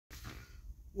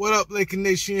What up, Laker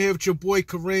Nation? Here with your boy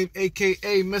Kareem,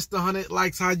 aka Mr. 100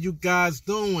 Likes. How you guys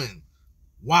doing?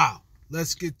 Wow.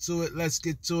 Let's get to it. Let's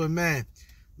get to it, man.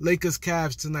 Lakers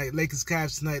Cavs tonight.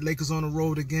 Lakers on the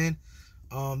road again.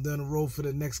 They're on the road for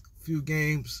the next few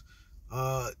games.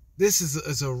 This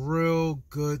is a real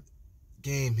good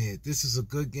game here. This is a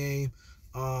good game.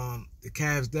 The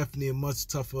Cavs definitely a much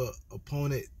tougher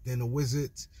opponent than the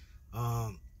Wizards.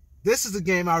 This is a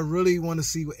game I really want to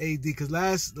see with AD, because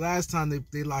last time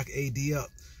they locked AD up,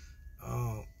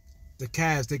 the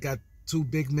Cavs, they got two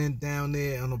big men down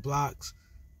there on the blocks.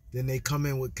 Then they come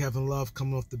in with Kevin Love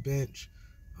coming off the bench.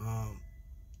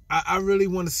 I really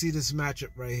want to see this matchup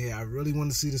right here. I really want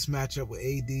to see this matchup with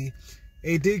AD.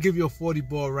 AD give you a 40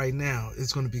 ball right now.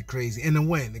 It's going to be crazy. And a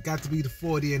win. It got to be the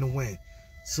 40 and a win.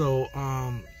 So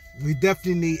we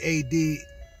definitely need AD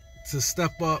to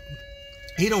step up.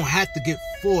 He don't have to get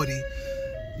 40.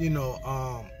 You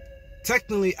know,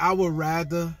 technically I would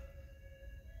rather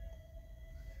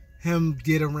him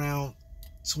get around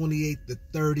 28 to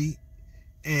 30.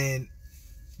 And,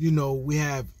 you know, we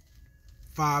have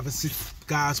 5 or 6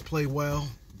 guys play well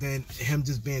than him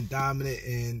just being dominant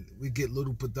and we get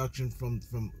little production from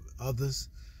others.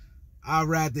 I'd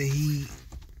rather he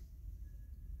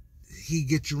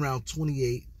get you around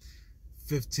 28,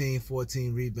 15,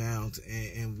 14 rebounds,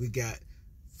 and we got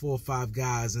 4 or 5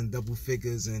 guys in double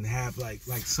figures and have like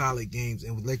solid games,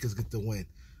 and Lakers get the win.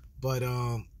 But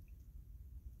I'm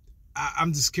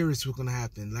just curious what's gonna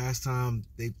happen. Last time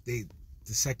the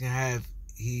second half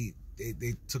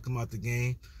they took him out the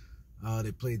game.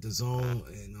 They played the zone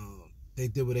and they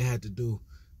did what they had to do.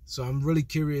 So I'm really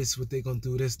curious what they're gonna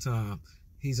do this time.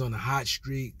 He's on a hot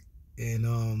streak, and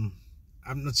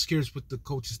I'm just curious what the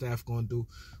coaching staff gonna do.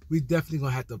 We definitely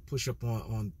gonna have to push up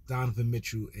on Donovan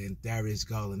Mitchell and Darius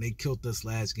Garland. They killed us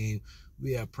last game.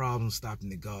 We have problems stopping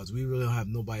the guards. We really don't have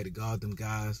nobody to guard them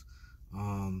guys.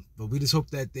 But we just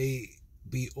hope that they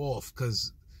be off,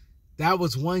 because that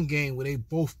was one game where they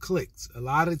both clicked. A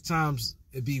lot of times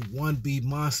it'd be one be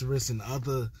monstrous and the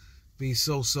other be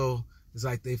so-so. It's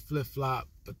like they flip-flop,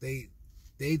 but they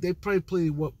play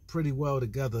pretty well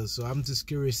together. So I'm just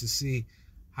curious to see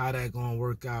how that gonna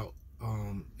work out.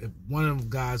 If one of them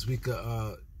guys we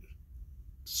could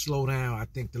slow down, I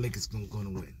think the Lakers gonna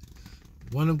win.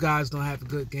 One of them guys don't have a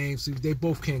good game, so they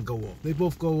both can't go off. They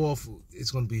both go off,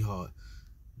 it's gonna be hard.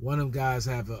 One of them guys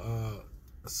have a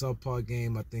subpar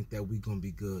game, I think that we gonna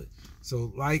be good.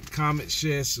 So like, comment,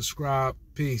 share, subscribe.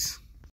 Peace.